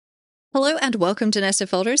Hello and welcome to Nested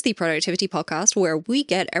Folders, the productivity podcast where we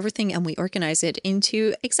get everything and we organize it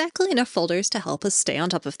into exactly enough folders to help us stay on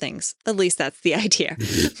top of things. At least that's the idea.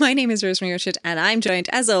 My name is Rosemary Richard and I'm joined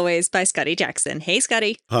as always by Scotty Jackson. Hey,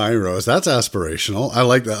 Scotty. Hi, Rose. That's aspirational. I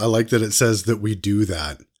like that. I like that it says that we do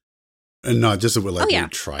that and not just that we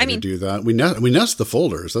try to do that. We nest the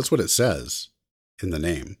folders. That's what it says in the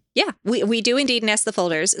name. Yeah, we do indeed nest the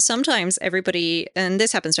folders. Sometimes everybody, and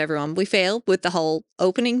this happens to everyone, we fail with the whole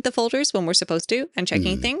opening the folders when we're supposed to and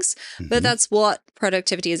checking things. But that's what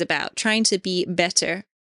productivity is about, trying to be better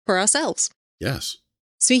for ourselves. Yes.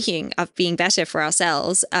 Speaking of being better for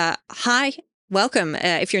ourselves, hi. Welcome.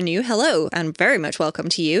 If you're new, hello, and very much welcome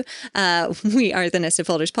to you. We are the Nested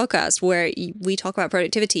Folders podcast, where we talk about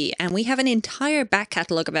productivity, and we have an entire back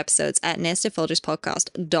catalogue of episodes at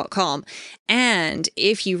nestedfolderspodcast.com. And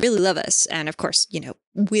if you really love us, and of course,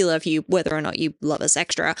 we love you, whether or not you love us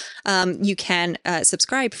extra, you can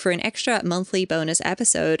subscribe for an extra monthly bonus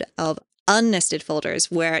episode of Unnested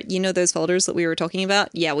Folders, where those folders that we were talking about.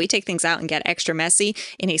 Yeah, we take things out and get extra messy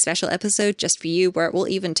in a special episode just for you, where we'll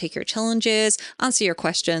even take your challenges, answer your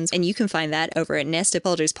questions, and you can find that over at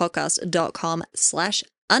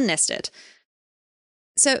nestedfolderspodcast.com/unnested.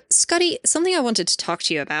 So, Scotty, something I wanted to talk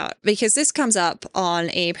to you about, because this comes up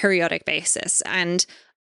on a periodic basis, and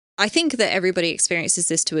I think that everybody experiences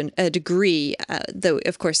this to a degree, though,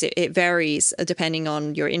 of course, it varies depending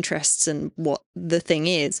on your interests and what the thing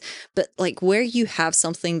is. But like where you have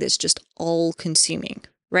something that's just all consuming,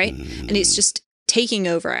 right? And it's just taking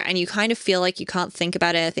over and you kind of feel like you can't think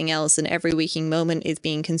about anything else and every waking moment is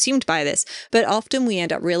being consumed by this. But often we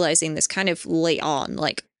end up realizing this kind of late on,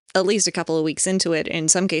 like at least a couple of weeks into it in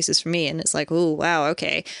some cases for me. And it's like, oh, wow,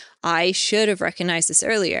 okay, I should have recognized this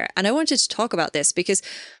earlier. And I wanted to talk about this because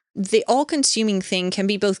the all-consuming thing can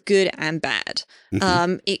be both good and bad.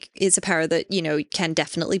 It is a power that, can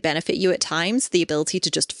definitely benefit you at times. The ability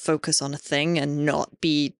to just focus on a thing and not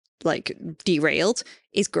be, like, derailed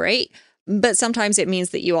is great. But sometimes it means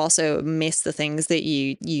that you also miss the things that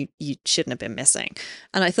you shouldn't have been missing.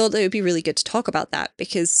 And I thought that it would be really good to talk about that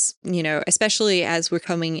because, especially as we're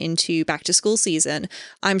coming into back to school season,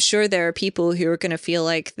 I'm sure there are people who are going to feel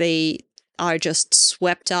like they are just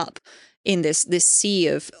swept up in this sea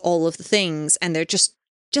of all of the things, and they're just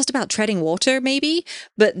about treading water maybe,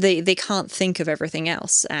 but they can't think of everything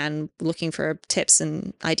else, and looking for tips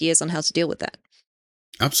and ideas on how to deal with that.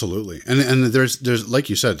 Absolutely. And there's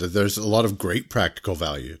like you said, there's a lot of great practical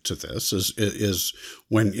value to this is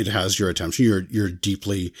when it has your attention, you're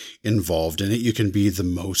deeply involved in it. You can be the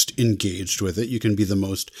most engaged with it. You can be the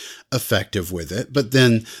most effective with it. But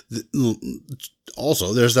then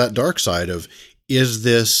also there's that dark side of, is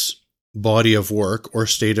this body of work or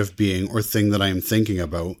state of being or thing that I am thinking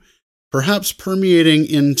about perhaps permeating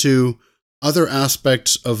into other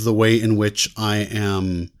aspects of the way in which I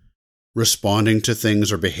am responding to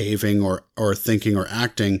things or behaving or thinking or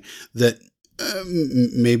acting that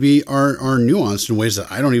maybe are nuanced in ways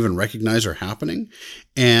that I don't even recognize are happening.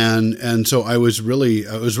 And so I was really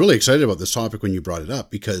excited about this topic when you brought it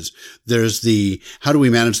up, because there's how do we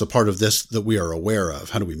manage the part of this that we are aware of?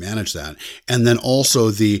 How do we manage that? And then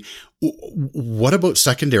also what about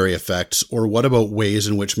secondary effects, or what about ways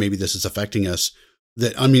in which maybe this is affecting us?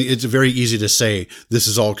 It's very easy to say this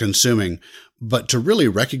is all consuming, but to really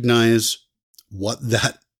recognize what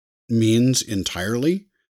that means entirely,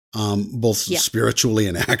 both spiritually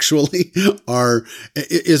and actually,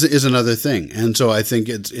 is another thing. And so I think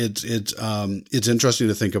it's interesting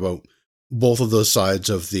to think about both of those sides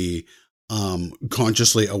of the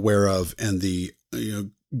consciously aware of and the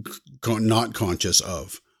not conscious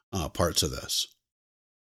of parts of this.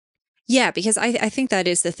 Yeah, because I think that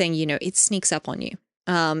is the thing, it sneaks up on you.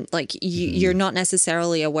 You're not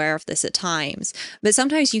necessarily aware of this at times, but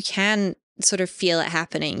sometimes you can sort of feel it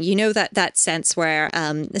happening. That sense where,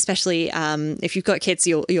 especially if you've got kids,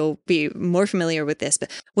 you'll be more familiar with this,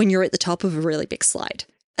 but when you're at the top of a really big slide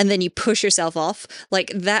and then you push yourself off,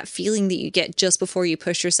 like that feeling that you get just before you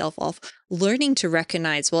push yourself off, learning to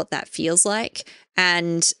recognize what that feels like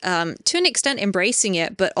and to an extent embracing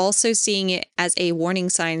it, but also seeing it as a warning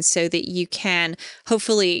sign so that you can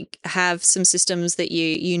hopefully have some systems that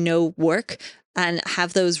you work and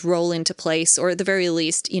have those roll into place, or at the very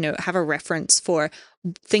least, have a reference for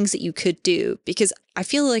things that you could do. Because I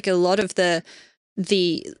feel like a lot of the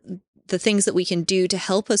things that we can do to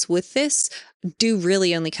help us with this do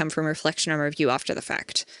really only come from reflection and review after the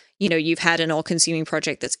fact. You've had an all-consuming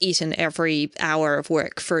project that's eaten every hour of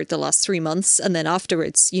work for the last 3 months. And then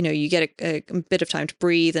afterwards, you get a bit of time to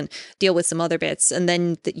breathe and deal with some other bits. And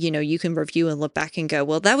then, you can review and look back and go,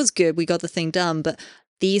 well, that was good. We got the thing done. But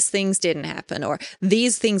these things didn't happen, or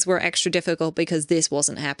these things were extra difficult because this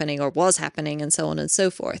wasn't happening or was happening, and so on and so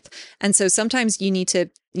forth. And so sometimes you need to,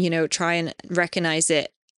 try and recognize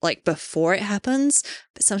it like before it happens,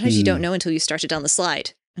 but sometimes you don't know until you started down the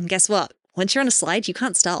slide. And guess what? Once you're on a slide, you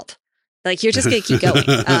can't stop. Like, you're just going to keep going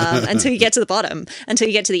until you get to the bottom, until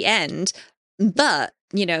you get to the end. But,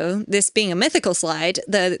 this being a mythical slide,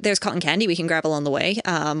 there's cotton candy we can grab along the way,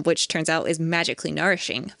 which turns out is magically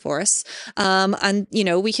nourishing for us. And,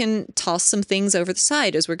 we can toss some things over the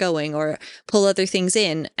side as we're going, or pull other things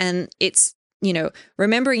in. And it's,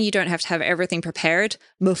 remembering you don't have to have everything prepared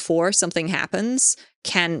before something happens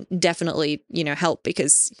can definitely, help,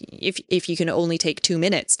 because if you can only take 2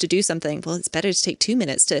 minutes to do something, well, it's better to take 2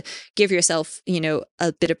 minutes to give yourself,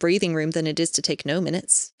 a bit of breathing room than it is to take no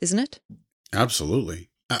minutes, isn't it? Absolutely.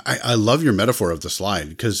 I love your metaphor of the slide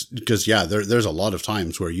because yeah, there's a lot of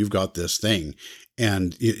times where you've got this thing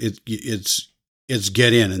and it's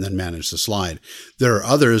get in and then manage the slide. There are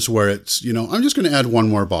others where it's, I'm just going to add one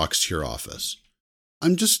more box to your office. I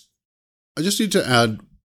just need to add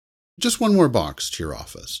just one more box to your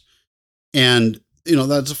office. And,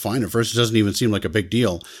 that's fine. At first, it doesn't even seem like a big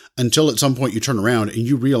deal until at some point you turn around and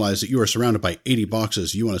you realize that you are surrounded by 80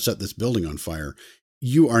 boxes. You want to set this building on fire.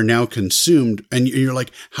 You are now consumed and you're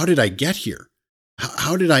like, how did I get here?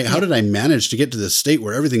 How did I manage to get to this state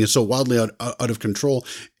where everything is so wildly out of control?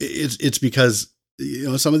 It's because,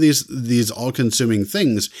 some of these all-consuming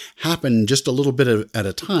things happen just a little bit at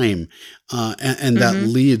a time. And that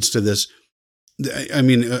leads to this, I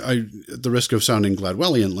mean, at the risk of sounding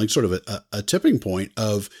Gladwellian, like sort of a tipping point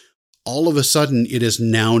of all of a sudden it is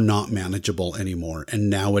now not manageable anymore. And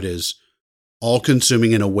now it is all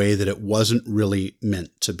consuming in a way that it wasn't really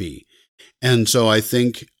meant to be. And so I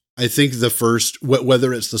think the first,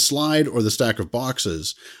 whether it's the slide or the stack of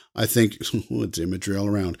boxes, I think it's imagery all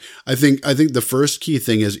around. I think the first key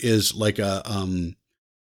thing is like a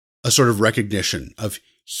sort of recognition of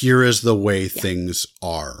here is the way things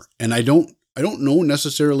are. And I don't know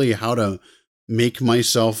necessarily how to make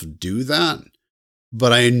myself do that,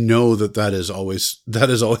 but I know that has always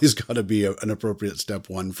got to be an appropriate step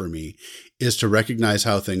one for me, is to recognize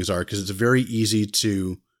how things are, because it's very easy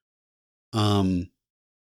to accidentally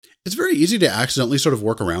sort of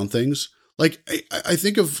work around things. Like I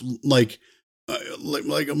think of like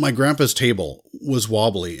my grandpa's table was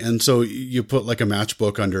wobbly, and so you put like a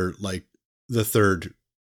matchbook under like the third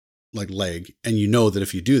like leg, and that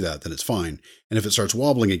if you do that, then it's fine. And if it starts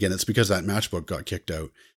wobbling again, it's because that matchbook got kicked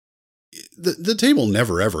out. The table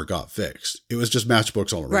never ever got fixed. It was just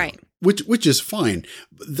matchbooks all around, right? Which is fine.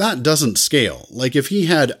 That doesn't scale. Like if he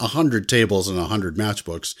had 100 tables and 100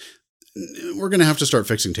 matchbooks, we're going to have to start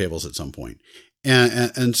fixing tables at some point.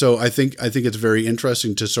 And so I think it's very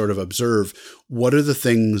interesting to sort of observe what are the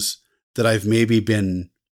things that I've maybe been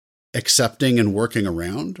accepting and working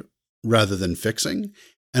around rather than fixing,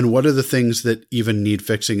 and what are the things that even need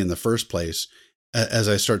fixing in the first place, as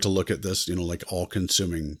I start to look at this, like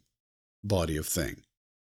all-consuming body of thing.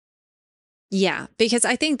 Yeah, because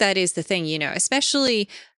I think that is the thing, especially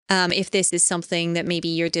if this is something that maybe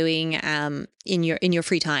you're doing in your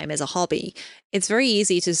free time as a hobby. It's very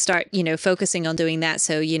easy to start, focusing on doing that.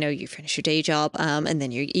 So, you finish your day job and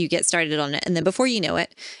then you get started on it. And then before you know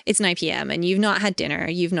it, it's 9 p.m. and you've not had dinner,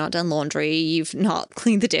 you've not done laundry, you've not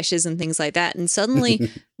cleaned the dishes and things like that. And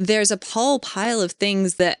suddenly there's a whole pile of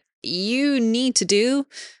things that you need to do.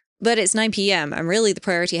 But it's 9 p.m. and really the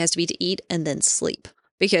priority has to be to eat and then sleep.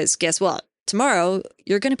 Because guess what? Tomorrow,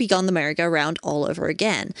 you're going to be on the merry-go-round all over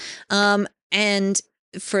again. And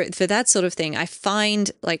for that sort of thing, I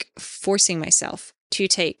find like forcing myself to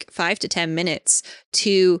take 5 to 10 minutes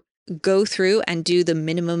to go through and do the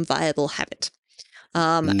minimum viable habit.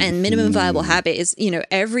 And minimum viable habit is,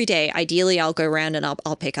 every day, ideally I'll go around and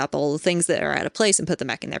I'll pick up all the things that are out of place and put them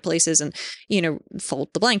back in their places, and,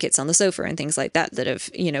 fold the blankets on the sofa and things like that have,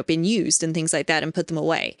 been used and things like that, and put them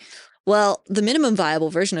away. Well, the minimum viable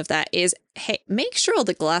version of that is, hey, make sure all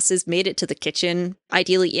the glasses made it to the kitchen,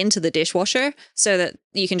 ideally into the dishwasher, so that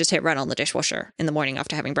you can just hit run on the dishwasher in the morning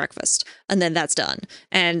after having breakfast. And then that's done.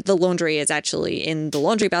 And the laundry is actually in the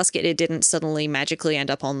laundry basket. It didn't suddenly magically end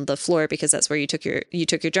up on the floor because that's where you took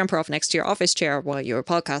your jumper off next to your office chair while you were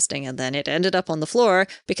podcasting. And then it ended up on the floor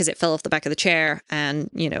because it fell off the back of the chair and,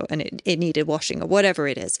 and it needed washing or whatever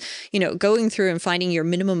it is. Going through and finding your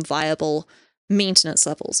minimum viable maintenance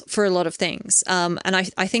levels for a lot of things. And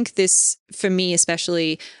I think this, for me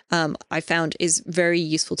especially, I found is very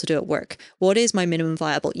useful to do at work. What is my minimum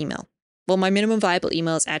viable email? Well, my minimum viable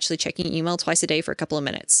email is actually checking email twice a day for a couple of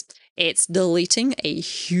minutes. It's deleting a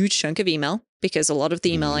huge chunk of email because a lot of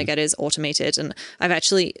the email I get is automated. And I've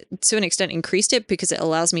actually, to an extent, increased it because it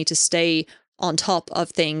allows me to stay on top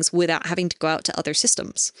of things without having to go out to other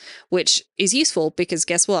systems, which is useful because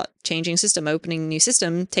guess what? Changing system, opening a new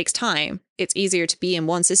system takes time. It's easier to be in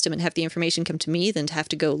one system and have the information come to me than to have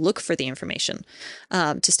to go look for the information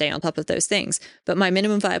to stay on top of those things. But my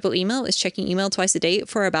minimum viable email is checking email twice a day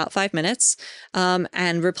for about 5 minutes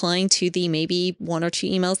and replying to the maybe 1 or 2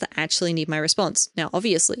 emails that actually need my response. Now,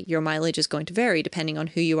 obviously, your mileage is going to vary depending on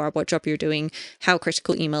who you are, what job you're doing, how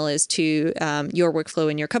critical email is to your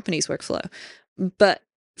workflow and your company's workflow. But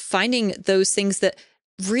finding those things that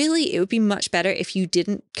really, it would be much better if you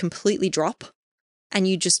didn't completely drop and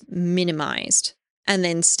you just minimized, and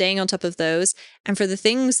then staying on top of those. And for the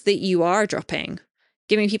things that you are dropping,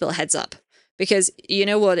 giving people a heads up, because you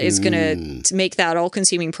know what is going to make that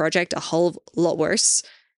all-consuming project a whole lot worse?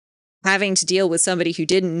 Having to deal with somebody who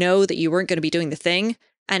didn't know that you weren't going to be doing the thing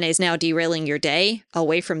and is now derailing your day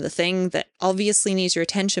away from the thing that obviously needs your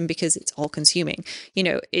attention because it's all consuming. You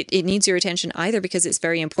know, it needs your attention either because it's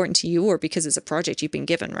very important to you or because it's a project you've been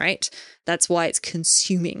given, right? That's why it's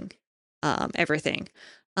consuming everything.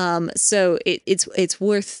 So it's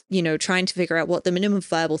worth, you know, trying to figure out what the minimum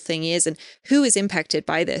viable thing is and who is impacted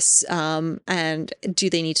by this, and do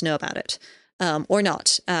they need to know about it? Or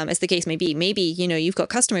not, as the case may be. Maybe, you know, you've got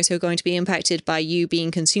customers who are going to be impacted by you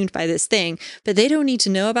being consumed by this thing, but they don't need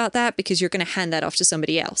to know about that because you're going to hand that off to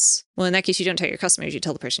somebody else. Well, in that case, you don't tell your customers, you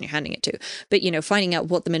tell the person you're handing it to. But, you know, finding out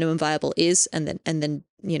what the minimum viable is and then,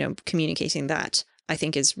 you know, communicating that, I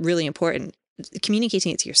think is really important.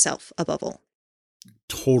 Communicating it to yourself above all.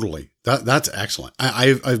 Totally. That's excellent.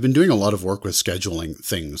 I've been doing a lot of work with scheduling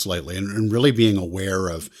things lately and really being aware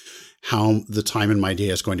of how the time in my day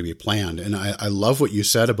is going to be planned. And I love what you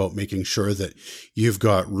said about making sure that you've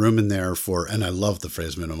got room in there for, and I love the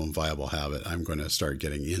phrase minimum viable habit. I'm going to start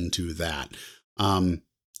getting into that.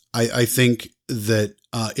 I think that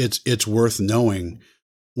it's worth knowing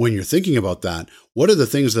when you're thinking about that, what are the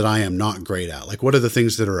things that I am not great at? Like, what are the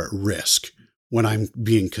things that are at risk when I'm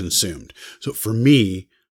being consumed? So for me,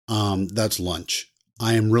 that's lunch.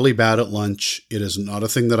 I am really bad at lunch. It is not a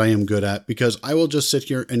thing that I am good at because I will just sit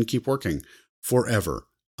here and keep working forever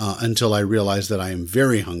until I realize that I am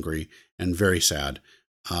very hungry and very sad.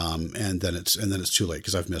 And then it's too late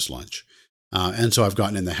because I've missed lunch. And so I've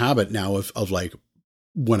gotten in the habit now of like,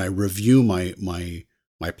 when I review my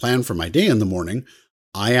plan for my day in the morning,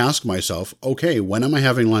 I ask myself, okay, when am I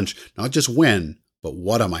having lunch? Not just when, but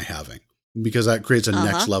what am I having? Because that creates a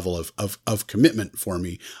next level of commitment for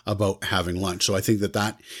me about having lunch. So I think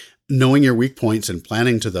that knowing your weak points and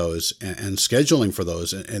planning to those and scheduling for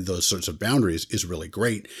those and those sorts of boundaries is really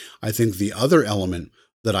great. I think the other element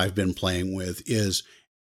that I've been playing with is,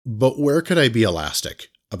 but where could I be elastic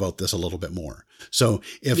about this a little bit more? So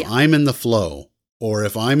if I'm in the flow or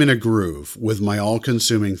if I'm in a groove with my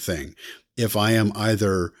all-consuming thing, if I am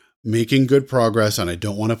either making good progress and I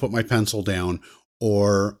don't want to put my pencil down,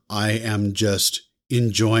 or I am just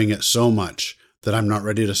enjoying it so much that I'm not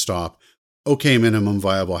ready to stop. Okay, minimum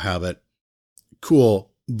viable habit.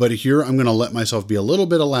 Cool. But here I'm going to let myself be a little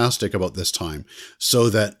bit elastic about this time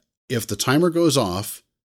so that if the timer goes off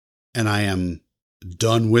and I am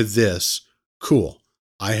done with this, cool.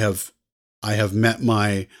 I have met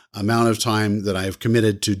my amount of time that I have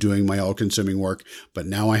committed to doing my all-consuming work, but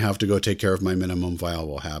now I have to go take care of my minimum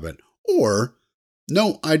viable habit. Or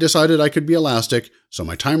no, I decided I could be elastic, so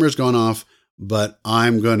my timer's gone off, but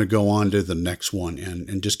I'm going to go on to the next one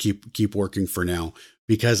and just keep working for now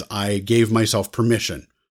because I gave myself permission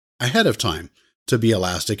ahead of time to be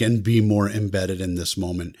elastic and be more embedded in this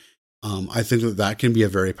moment. I think that can be a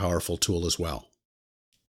very powerful tool as well.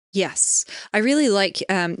 Yes, I really like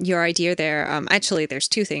your idea there. Actually, there's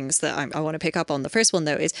 2 things that I want to pick up on. The first one,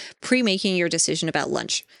 though, is pre-making your decision about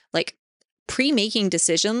lunch. Like, pre-making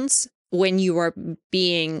decisions when you are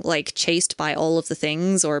being like chased by all of the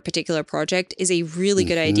things or a particular project is a really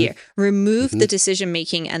good idea. Remove the decision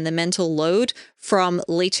making and the mental load from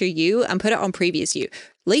later you and put it on previous you.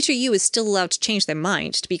 Later you is still allowed to change their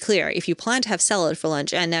mind, to be clear. If you plan to have salad for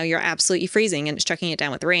lunch and now you're absolutely freezing and it's chucking it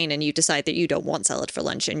down with rain and you decide that you don't want salad for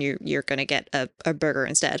lunch and you're going to get a burger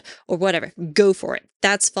instead or whatever, go for it.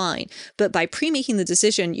 That's fine. But by pre-making the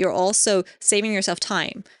decision, you're also saving yourself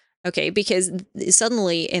time. Okay, because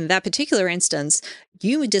suddenly in that particular instance,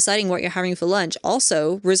 you deciding what you're having for lunch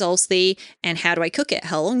also resolves the, and how do I cook it?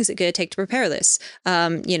 How long is it going to take to prepare this?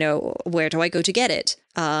 Where do I go to get it?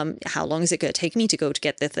 How long is it going to take me to go to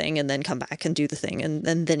get the thing and then come back and do the thing and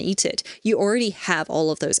then eat it? You already have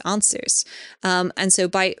all of those answers. And so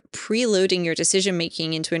by preloading your decision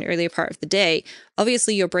making into an earlier part of the day,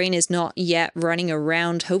 obviously your brain is not yet running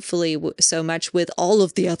around, hopefully, so much with all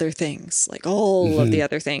of the other things, like all of the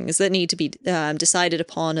other things that need to be decided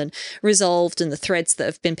upon and resolved, and the threads that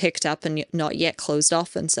have been picked up and not yet closed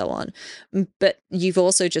off and so on. But you've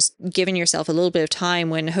also just given yourself a little bit of time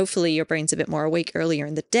when hopefully your brain's a bit more awake earlier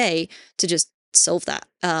in the day to just solve that.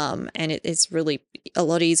 And it's really a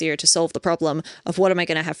lot easier to solve the problem of what am I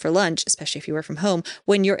going to have for lunch, especially if you work from home,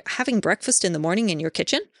 when you're having breakfast in the morning in your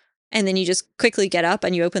kitchen. And then you just quickly get up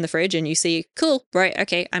and you open the fridge and you see, cool, right,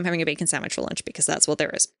 okay, I'm having a bacon sandwich for lunch because that's what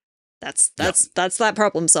there is. That's that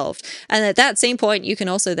problem solved. And at that same point, you can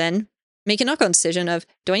also then make a knock-on decision of,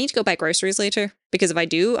 do I need to go buy groceries later? Because if I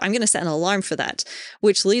do, I'm going to set an alarm for that,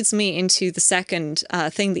 which leads me into the second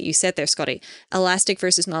thing that you said there, Scotty. Elastic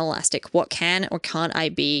versus non-elastic. What can or can't I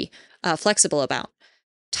be flexible about?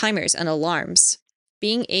 Timers and alarms.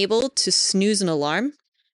 Being able to snooze an alarm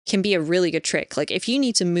can be a really good trick. Like if you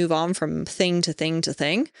need to move on from thing to thing to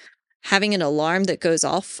thing, having an alarm that goes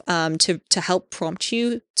off to help prompt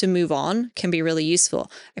you to move on can be really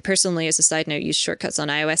useful. I personally, as a side note, use shortcuts on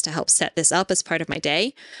iOS to help set this up as part of my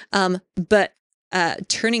day. But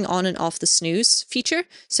turning on and off the snooze feature,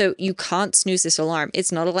 so you can't snooze this alarm.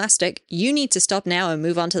 It's not elastic. You need to stop now and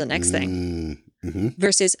move on to the next thing.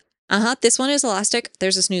 Versus, this one is elastic.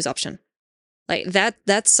 There's a snooze option. Like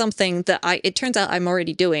that's something that it turns out I'm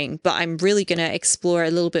already doing, but I'm really going to explore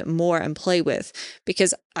a little bit more and play with,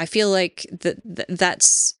 because I feel like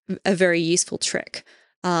that's a very useful trick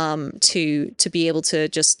to be able to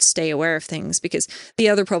just stay aware of things. Because the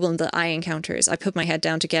other problem that I encounter is I put my head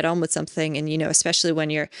down to get on with something, and especially when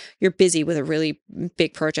you're busy with a really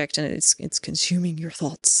big project and it's consuming your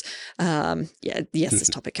thoughts. This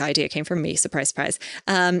topic idea came from me, surprise surprise.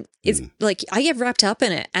 It's like I get wrapped up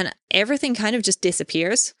in it and everything kind of just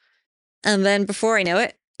disappears, and then before I know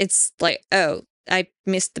it, it's like, oh, I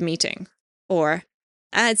missed the meeting, or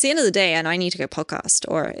it's the end of the day and I need to go podcast,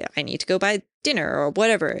 or I need to go buy dinner, or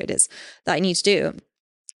whatever it is that I need to do.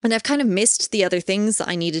 And I've kind of missed the other things that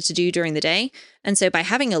I needed to do during the day. And so by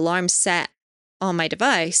having alarms set on my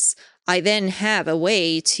device, I then have a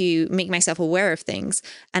way to make myself aware of things.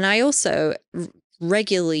 And I also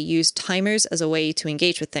regularly use timers as a way to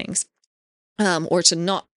engage with things, or to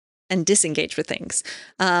not and disengage with things,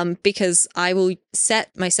 because I will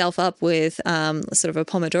set myself up with sort of a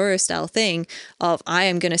Pomodoro style thing of I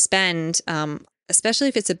am going to spend, especially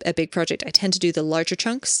if it's a big project, I tend to do the larger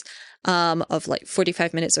chunks of like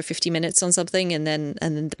 45 minutes or 50 minutes on something, and then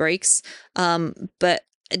the breaks. But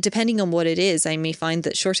depending on what it is, I may find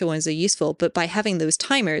that shorter ones are useful. But by having those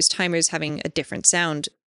timers having a different sound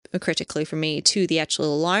critically for me to the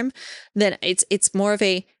actual alarm, then it's more of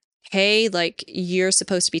a, hey, like you're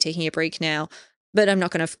supposed to be taking a break now, but I'm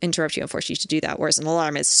not going to interrupt you and force you to do that. Whereas an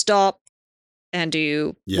alarm is stop and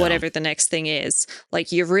do whatever the next thing is.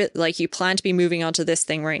 Like you plan to be moving on to this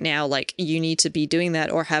thing right now. Like you need to be doing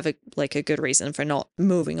that, or have a good reason for not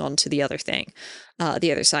moving on to the other thing,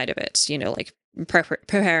 the other side of it, like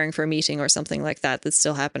preparing for a meeting or something like that that's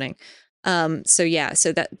still happening. So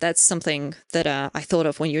that's something that I thought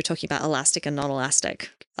of when you were talking about elastic and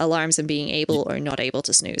non-elastic alarms and being able or not able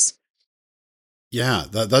to snooze. Yeah,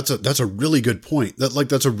 that's a really good point.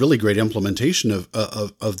 That's a really great implementation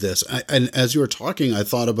of this. And as you were talking, I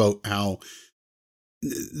thought about how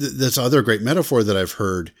this other great metaphor that I've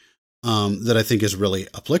heard that I think is really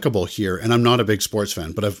applicable here. And I'm not a big sports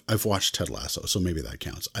fan, but I've watched Ted Lasso, so maybe that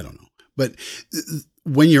counts. I don't know. But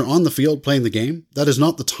when you're on the field playing the game, that is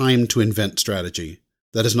not the time to invent strategy.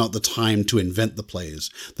 That is not the time to invent the plays.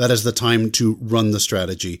 That is the time to run the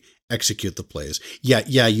strategy, execute the plays.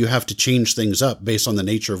 Yeah, you have to change things up based on the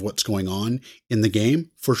nature of what's going on in the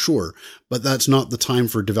game, for sure. But that's not the time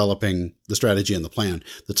for developing the strategy and the plan.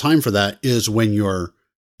 The time for that is when you're,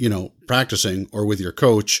 practicing, or with your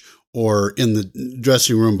coach, or in the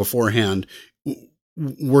dressing room beforehand,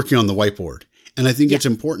 working on the whiteboard. And I think it's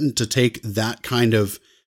important to take that kind of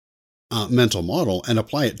mental model and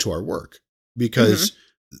apply it to our work, because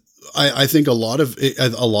I think a lot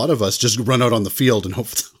of us just run out on the field and hope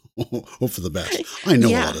for the best. I know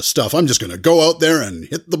a lot of stuff. I'm just going to go out there and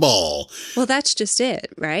hit the ball. Well, that's just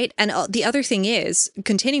it, right? And the other thing is,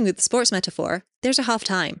 continuing with the sports metaphor, there's a half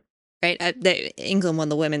time, right? England won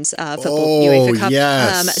the women's football UEFA Cup.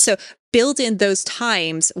 Yes. So build in those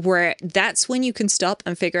times where that's when you can stop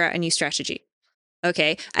and figure out a new strategy.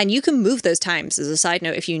 Okay. And you can move those times as a side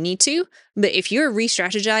note if you need to. But if you're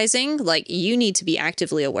re-strategizing, like, you need to be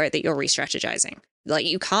actively aware that you're re-strategizing. Like,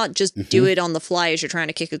 you can't just do it on the fly as you're trying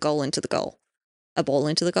to kick a ball into the goal,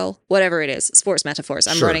 whatever it is. Sports metaphors.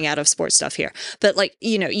 I'm running out of sports stuff here. But like,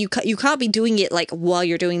 you know, you can't be doing it like while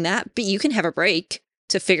you're doing that, but you can have a break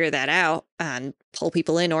to figure that out and pull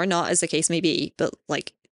people in or not, as the case may be. But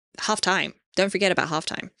like, halftime. Don't forget about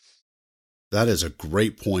halftime. That is a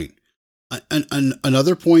great point.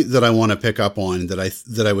 Another point that I want to pick up on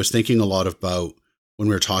that I was thinking a lot about when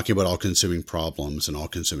we were talking about all-consuming problems and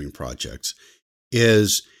all-consuming projects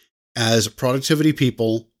is, as productivity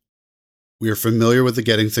people, we are familiar with the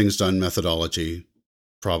Getting Things Done methodology,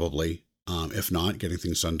 probably. If not,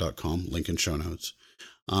 gettingthingsdone.com, link in show notes.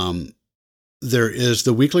 There is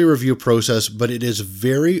the weekly review process, but it is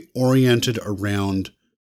very oriented around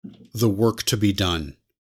the work to be done,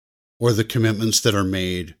 or the commitments that are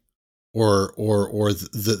made, or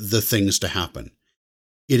the things to happen.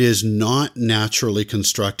 It is not naturally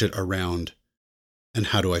constructed around, and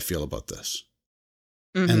how do I feel about this?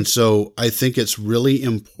 Mm-hmm. And so I think it's really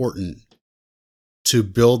important to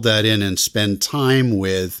build that in and spend time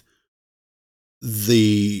with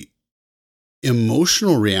the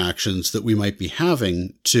emotional reactions that we might be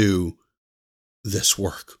having to this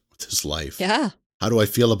work, this life. Yeah. How do I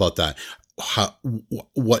feel about that?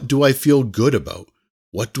 What do I feel good about?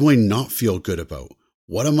 What do I not feel good about?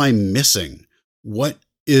 What am I missing? What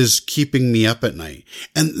is keeping me up at night?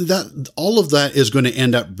 And that all of that is going to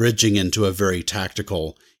end up bridging into a very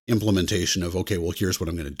tactical implementation of, okay, well, here's what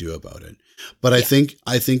I'm going to do about it. But I think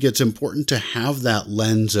it's important to have that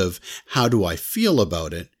lens of how do I feel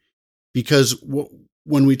about it? Because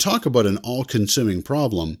when we talk about an all-consuming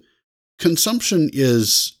problem, consumption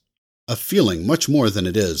is a feeling much more than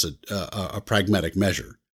it is a pragmatic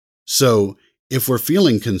measure. So if we're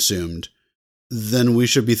feeling consumed, then we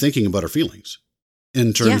should be thinking about our feelings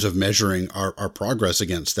in terms of measuring our progress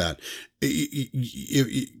against that.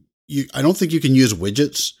 I don't think you can use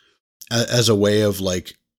widgets as a way of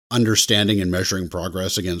like understanding and measuring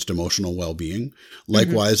progress against emotional well-being.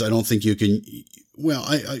 Likewise, I don't think you can,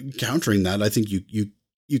 countering that, I think you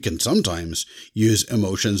can sometimes use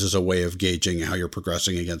emotions as a way of gauging how you're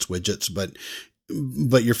progressing against widgets, but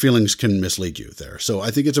your feelings can mislead you there. So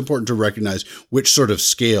I think it's important to recognize which sort of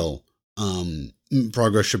scale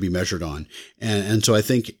progress should be measured on. And so I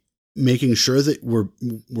think making sure that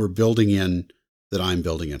we're building in, that I'm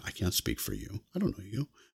building in, I can't speak for you. I don't know you.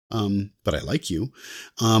 But I like you.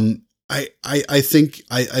 I think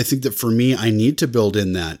that for me, I need to build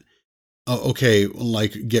in that, okay,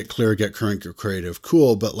 like get clear, get current, get creative.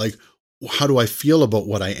 Cool. But like, how do I feel about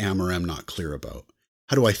what I am or am not clear about?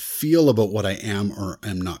 How do I feel about what I am or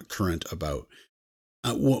am not current about?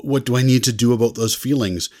 What do I need to do about those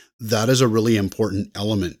feelings? That is a really important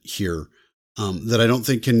element here, that I don't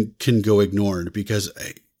think can go ignored, because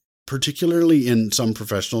particularly in some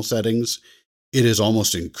professional settings, it is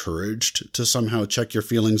almost encouraged to somehow check your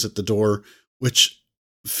feelings at the door, which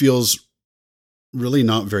feels really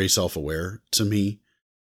not very self-aware to me.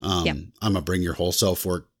 I'm a bring your whole self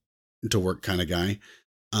to work kind of guy.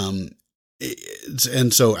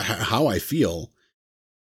 And so how I feel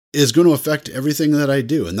is going to affect everything that I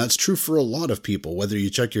do. And that's true for a lot of people, whether you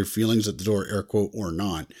check your feelings at the door, air quote, or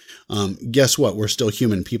not. Guess what? We're still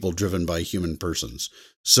human people driven by human persons.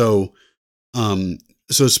 So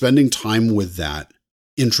spending time with that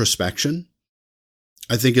introspection,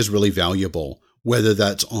 I think, is really valuable, whether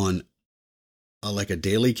that's on like a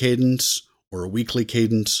daily cadence or a weekly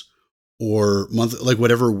cadence or month, like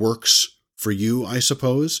whatever works for you, I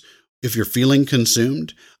suppose. If you're feeling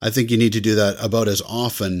consumed, I think you need to do that about as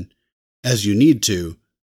often as you need to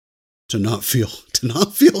not feel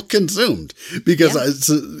consumed. Because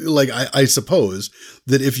I suppose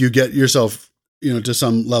that if you get yourself, to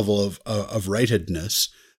some level of rightedness,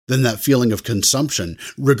 then that feeling of consumption,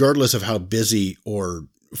 regardless of how busy or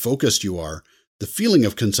focused you are, the feeling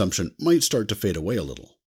of consumption might start to fade away a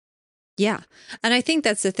little. Yeah. And I think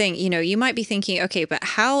that's the thing, you might be thinking, okay, but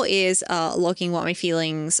how is logging what my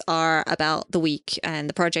feelings are about the week and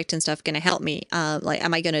the project and stuff going to help me?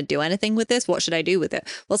 Am I going to do anything with this? What should I do with it?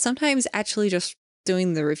 Well, sometimes actually just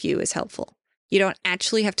doing the review is helpful. You don't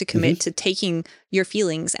actually have to commit to taking your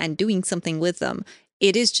feelings and doing something with them.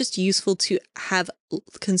 It is just useful to have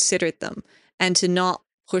considered them and to not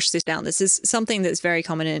push this down. This is something that's very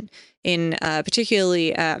common in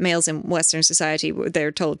particularly males in Western society, where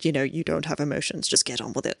they're told, you don't have emotions, just get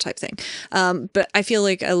on with it type thing. But I feel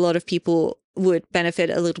like a lot of people would benefit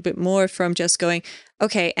a little bit more from just going,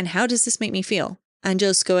 okay, and how does this make me feel? And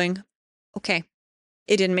just going, okay,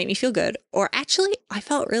 it didn't make me feel good. Or actually, I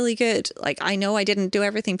felt really good. Like, I know I didn't do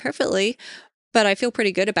everything perfectly, but I feel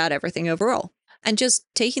pretty good about everything overall. And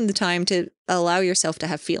just taking the time to allow yourself to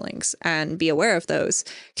have feelings and be aware of those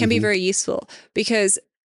can be very useful, because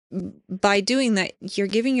by doing that, you're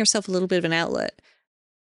giving yourself a little bit of an outlet.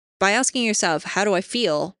 By asking yourself, how do I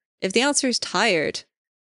feel? If the answer is tired,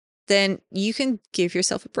 then you can give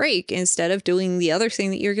yourself a break. Instead of doing the other thing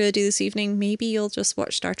that you're going to do this evening, maybe you'll just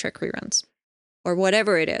watch Star Trek reruns or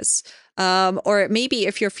whatever it is. Or maybe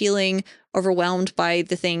if you're feeling overwhelmed by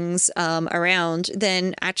the things around,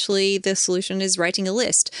 then actually the solution is writing a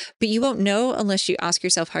list. But you won't know unless you ask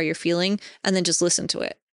yourself how you're feeling and then just listen to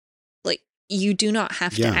it. Like, you do not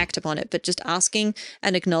have to act upon it, but just asking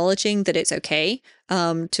and acknowledging that it's okay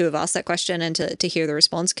to have asked that question and to hear the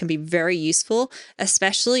response can be very useful,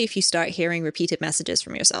 especially if you start hearing repeated messages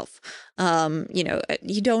from yourself.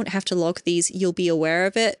 You don't have to log these. You'll be aware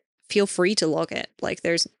of it. Feel free to log it. Like,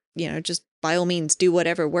 there's, just by all means, do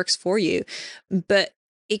whatever works for you. But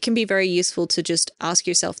it can be very useful to just ask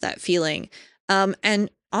yourself that feeling, and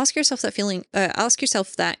ask yourself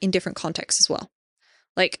that in different contexts as well.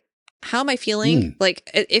 Like, how am I feeling? Like,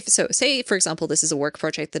 say, for example, this is a work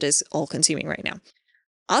project that is all consuming right now.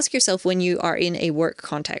 Ask yourself when you are in a work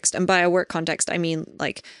context. And by a work context, I mean,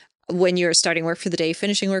 like, when you're starting work for the day,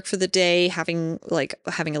 finishing work for the day, having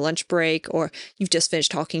a lunch break, or you've just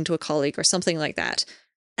finished talking to a colleague or something like that.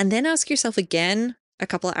 And then ask yourself again a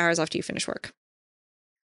couple of hours after you finish work.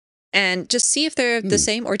 And just see if they're the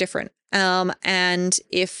same or different. And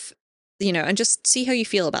if, and just see how you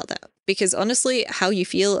feel about that. Because honestly, how you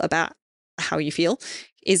feel about how you feel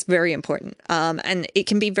is very important. And it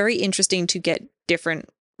can be very interesting to get different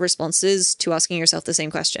responses to asking yourself the same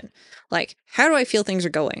question. Like, how do I feel things are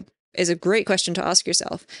going? Is a great question to ask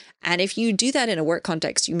yourself. And if you do that in a work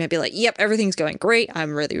context, you may be like, yep, everything's going great.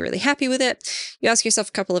 I'm really, really happy with it. You ask yourself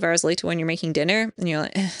a couple of hours later when you're making dinner and you're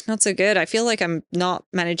like, not so good. I feel like I'm not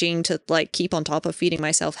managing to keep on top of feeding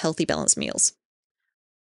myself healthy, balanced meals.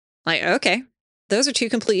 Like, okay, those are two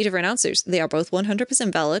completely different answers. They are both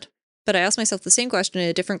 100% valid. But I asked myself the same question in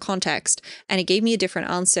a different context, and it gave me a different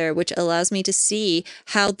answer, which allows me to see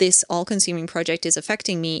how this all-consuming project is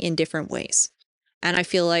affecting me in different ways. And I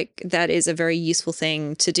feel like that is a very useful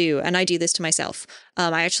thing to do. And I do this to myself.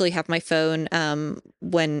 I actually have my phone,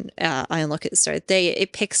 when I unlock at the start of the day,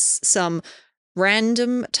 it picks some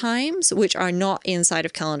random times which are not inside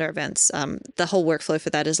of calendar events. The whole workflow for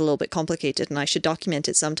that is a little bit complicated, and I should document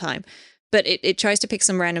it sometime. But it tries to pick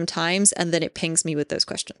some random times, and then it pings me with those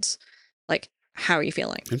questions. Like, how are you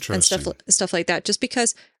feeling? Interesting. And stuff like that. Just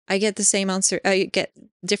because I get the same answer, I get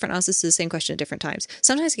different answers to the same question at different times.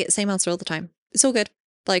 Sometimes I get the same answer all the time. It's all good.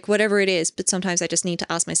 Like, whatever it is, but sometimes I just need to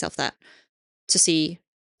ask myself that to see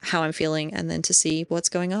how I'm feeling and then to see what's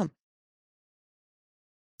going on.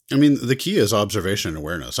 I mean, the key is observation and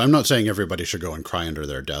awareness. I'm not saying everybody should go and cry under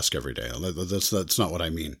their desk every day. That's not what I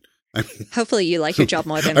mean. Hopefully you like your job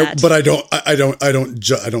more than that. But I don't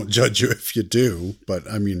judge you if you do. But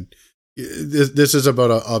I mean, this is about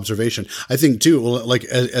observation. I think too, like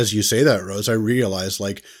as you say that, Rose, I realize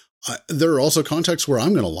there are also contexts where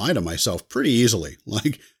I'm going to lie to myself pretty easily.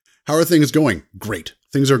 Like, how are things going? Great.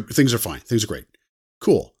 Things are fine. Things are great.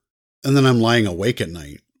 Cool. And then I'm lying awake at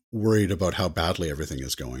night, worried about how badly everything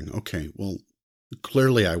is going. Okay, well,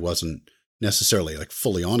 clearly I wasn't necessarily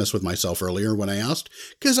fully honest with myself earlier when I asked,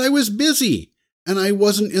 because I was busy and I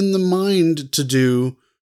wasn't in the mind to do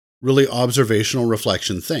really observational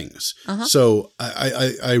reflection things. Uh-huh. So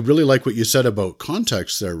I really like what you said about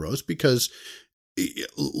context there, Rose, because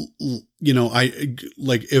I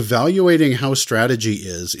like evaluating how strategy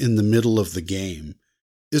is in the middle of the game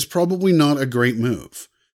is probably not a great move.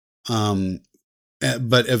 But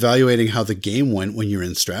evaluating how the game went when you're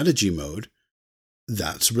in strategy mode,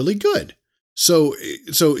 that's really good. So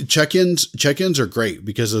check-ins are great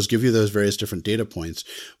because those give you those various different data points,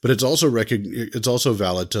 but it's also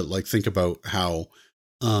valid to think about how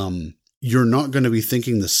you're not going to be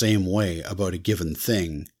thinking the same way about a given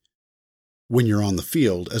thing when you're on the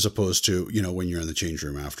field as opposed to, when you're in the change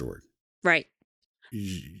room afterward. Right.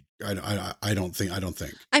 I don't think.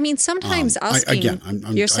 I mean, sometimes asking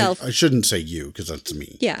yourself. I shouldn't say you because that's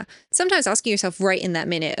me. Yeah. Sometimes asking yourself right in that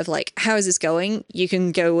minute of how is this going? You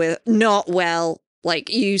can go with not well.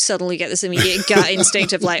 You suddenly get this immediate gut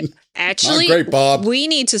instinct of actually, not great, Bob. We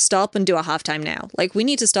need to stop and do a halftime now. We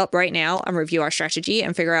need to stop right now and review our strategy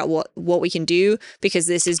and figure out what we can do because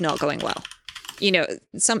this is not going well.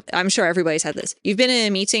 I'm sure everybody's had this. You've been in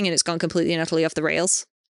a meeting and it's gone completely and utterly off the rails.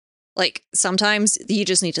 Sometimes you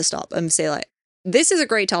just need to stop and say this is a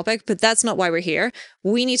great topic, but that's not why we're here.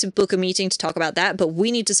 We need to book a meeting to talk about that, but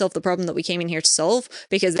we need to solve the problem that we came in here to solve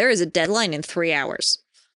because there is a deadline in 3 hours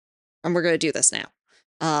and we're going to do this now.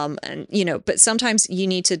 And, but sometimes you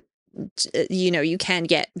need to, you can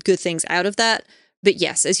get good things out of that. But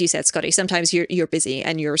yes, as you said, Scotty, sometimes you're busy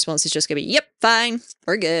and your response is just going to be, yep, fine,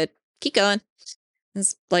 we're good. Keep going.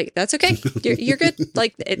 It's like, that's okay. You're good.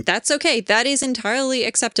 Like, that's okay. That is entirely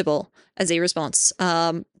acceptable as a response.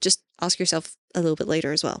 Just ask yourself a little bit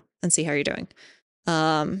later as well and see how you're doing.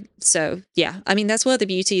 So yeah, I mean, that's one of the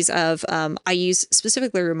beauties of, I use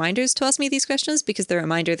specifically reminders to ask me these questions because the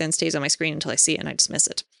reminder then stays on my screen until I see it and I dismiss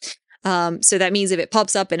it. So that means if it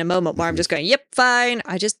pops up in a moment where I'm just going, yep, fine,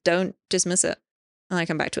 I just don't dismiss it and I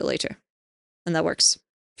come back to it later. And that works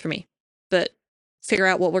for me, but figure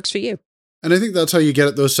out what works for you. And I think that's how you get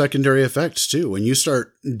at those secondary effects too. When you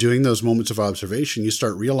start doing those moments of observation, you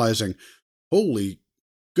start realizing, holy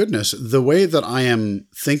goodness, the way that I am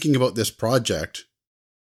thinking about this project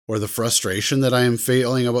or the frustration that I am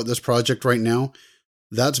feeling about this project right now,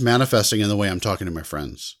 that's manifesting in the way I'm talking to my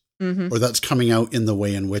friends. Or that's coming out in the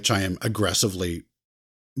way in which I am aggressively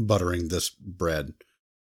buttering this bread.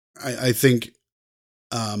 I think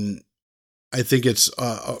it's,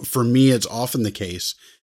 for me, it's often the case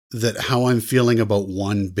that how I'm feeling about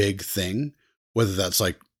one big thing, whether that's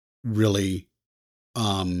like really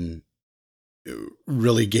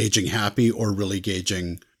gauging happy or really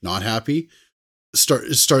gauging not happy,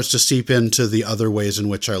 starts to seep into the other ways in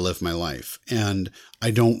which I live my life. And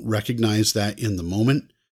I don't recognize that in the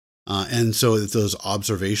moment. And so those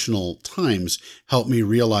observational times help me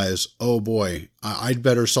realize, oh boy, I'd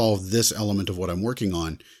better solve this element of what I'm working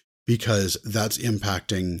on because that's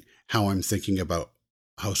impacting how I'm thinking about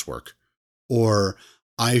housework, or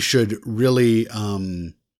I should really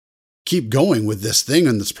keep going with this thing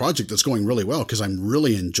and this project that's going really well because I'm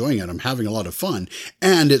really enjoying it. I'm having a lot of fun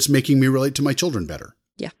and it's making me relate to my children better.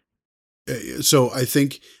 Yeah. So I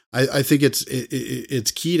think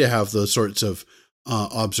it's key to have those sorts of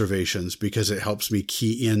observations because it helps me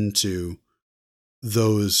key into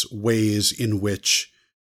those ways in which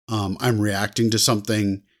I'm reacting to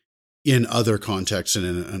something in other contexts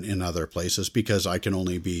and in other places, because I can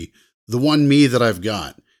only be the one me that I've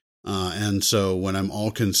got. And so when I'm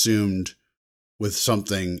all consumed with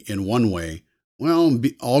something in one way, well,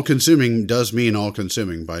 all consuming does mean all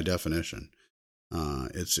consuming by definition.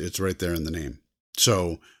 It's right there in the name.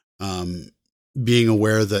 So, being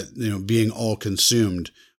aware that, being all consumed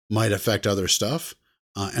might affect other stuff,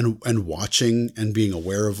 and watching and being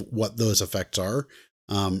aware of what those effects are,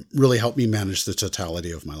 really helped me manage the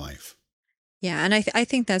totality of my life. Yeah. And I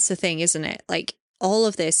think that's the thing, isn't it? Like all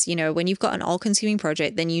of this, when you've got an all consuming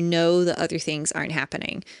project, then that other things aren't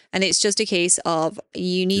happening. And it's just a case of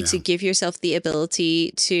you need to give yourself the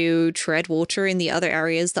ability to tread water in the other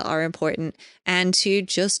areas that are important and to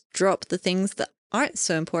just drop the things that aren't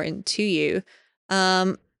so important to you.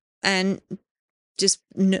 And just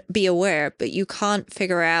be aware, but you can't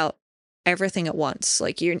figure out everything at once.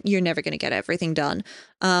 Like you're never going to get everything done.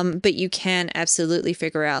 But you can absolutely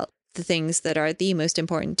figure out the things that are the most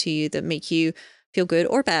important to you that make you feel good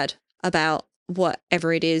or bad about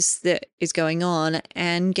whatever it is that is going on,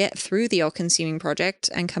 and get through the all-consuming project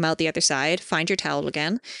and come out the other side, find your towel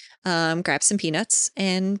again, grab some peanuts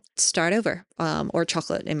and start over, or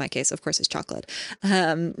chocolate. In my case, of course, it's chocolate.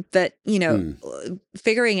 But,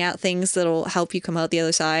 figuring out things that'll help you come out the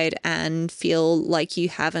other side and feel like you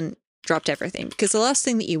haven't dropped everything. Because the last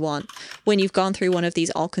thing that you want when you've gone through one of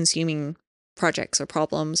these all-consuming projects or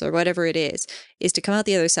problems or whatever it is to come out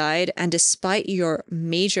the other side and, despite your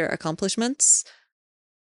major accomplishments,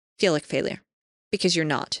 feel like failure, because you're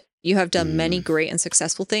not. You have done many great and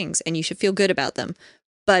successful things and you should feel good about them.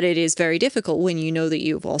 But it is very difficult when you know that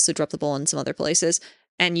you've also dropped the ball in some other places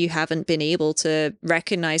and you haven't been able to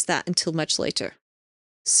recognize that until much later.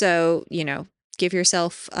 So, give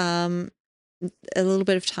yourself a little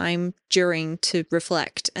bit of time during to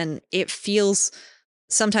reflect. And it feels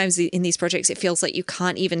sometimes in these projects, it feels like you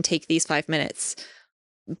can't even take these 5 minutes,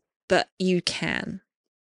 but you can.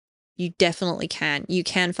 You definitely can. You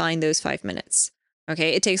can find those 5 minutes.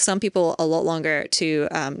 Okay. It takes some people a lot longer to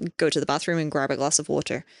go to the bathroom and grab a glass of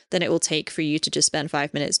water than it will take for you to just spend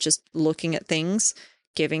 5 minutes just looking at things,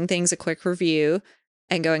 giving things a quick review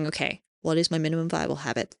and going, okay, what is my minimum viable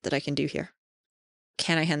habit that I can do here?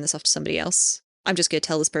 Can I hand this off to somebody else? I'm just going to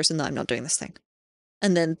tell this person that I'm not doing this thing.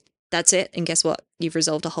 And then that's it. And guess what? You've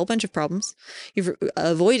resolved a whole bunch of problems. You've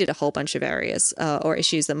avoided a whole bunch of areas or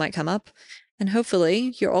issues that might come up. And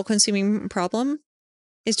hopefully your all-consuming problem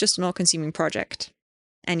is just an all-consuming project.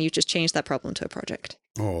 And you've just changed that problem to a project.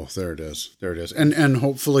 Oh, there it is. There it is. And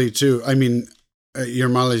hopefully too, I mean, Your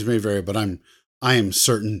mileage may vary, but I am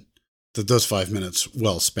certain that those 5 minutes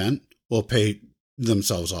well spent will pay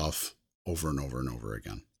themselves off over and over and over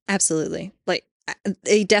again. Absolutely. Like,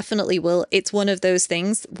 they definitely will. It's one of those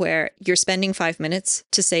things where you're spending 5 minutes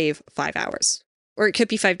to save 5 hours. Or it could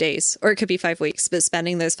be 5 days, or it could be 5 weeks, but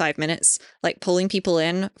spending those 5 minutes, like pulling people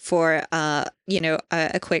in for, a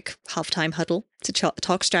quick halftime huddle to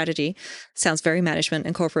talk strategy, sounds very management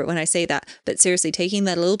and corporate when I say that. But seriously, taking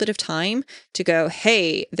that little bit of time to go,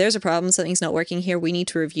 hey, there's a problem, something's not working here. We need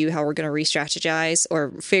to review how we're going to re-strategize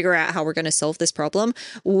or figure out how we're going to solve this problem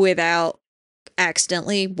without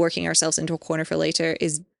accidentally working ourselves into a corner for later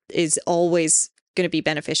is always going to be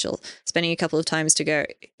beneficial. Spending a couple of times to go,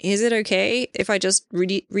 is it okay if I just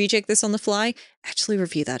rejig this on the fly? Actually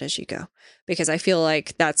review that as you go, because I feel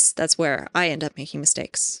like that's where I end up making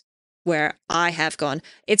mistakes, where I have gone,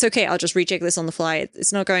 it's okay, I'll just rejig this on the fly.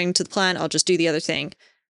 It's not going to the plan. I'll just do the other thing.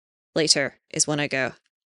 Later is when I go,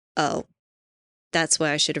 oh, that's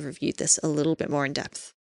why I should have reviewed this a little bit more in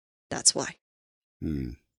depth. That's why.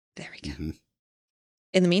 There we go. Mm-hmm.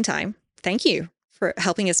 In the meantime, thank you for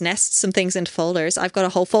helping us nest some things into folders. I've got a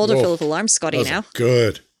whole folder full of alarms, Scotty, now.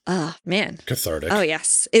 Good. Oh, man. Cathartic. Oh,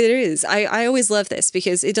 yes, it is. I always love this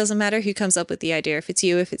because it doesn't matter who comes up with the idea. If it's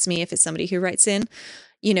you, if it's me, if it's somebody who writes in,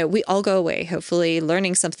 we all go away, hopefully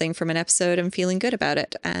learning something from an episode and feeling good about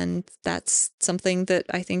it. And that's something that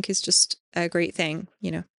I think is just a great thing,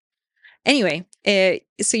 Anyway,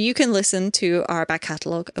 so you can listen to our back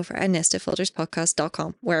catalogue over at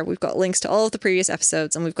nestedfolderspodcast.com, where we've got links to all of the previous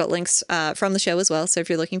episodes, and we've got links from the show as well. So if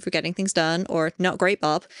you're looking for Getting Things Done or Not Great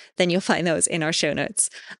Bob, then you'll find those in our show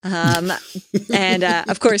notes. And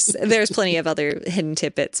of course, there's plenty of other hidden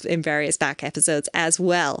tidbits in various back episodes as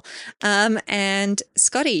well. And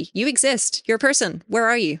Scotty, you exist. You're a person. Where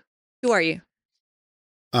are you? Who are you?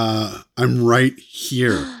 I'm right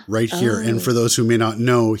here. Oh. And for those who may not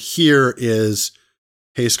know, here is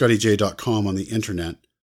HeyScottyJ.com on the internet,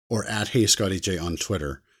 or at HeyScottyJ on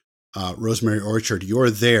Twitter. Rosemary Orchard, you're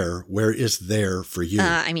there. Where is there for you?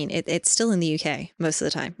 It's still in the UK most of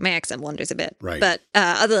the time. My accent wanders a bit. Right. But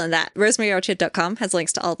other than that, RosemaryOrchard.com has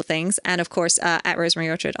links to all the things. And of course, at Rosemary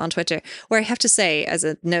Orchard on Twitter, where I have to say, as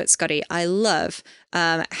a note, Scotty, I love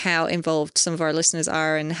how involved some of our listeners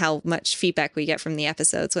are and how much feedback we get from the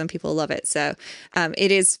episodes when people love it. So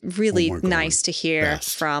it is really nice to hear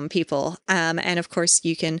from people. And of course,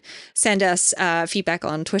 you can send us feedback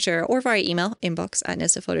on Twitter or via email,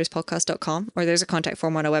 inbox@nestedfolderspodcast.com, or there's a contact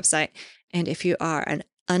form on our website. And if you are an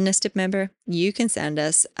unnested member, you can send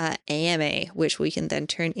us an AMA, which we can then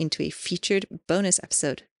turn into a featured bonus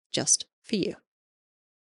episode just for you.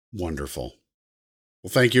 Wonderful.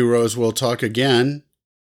 Well, thank you, Rose. We'll talk again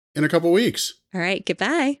in a couple weeks. All right.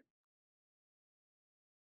 Goodbye.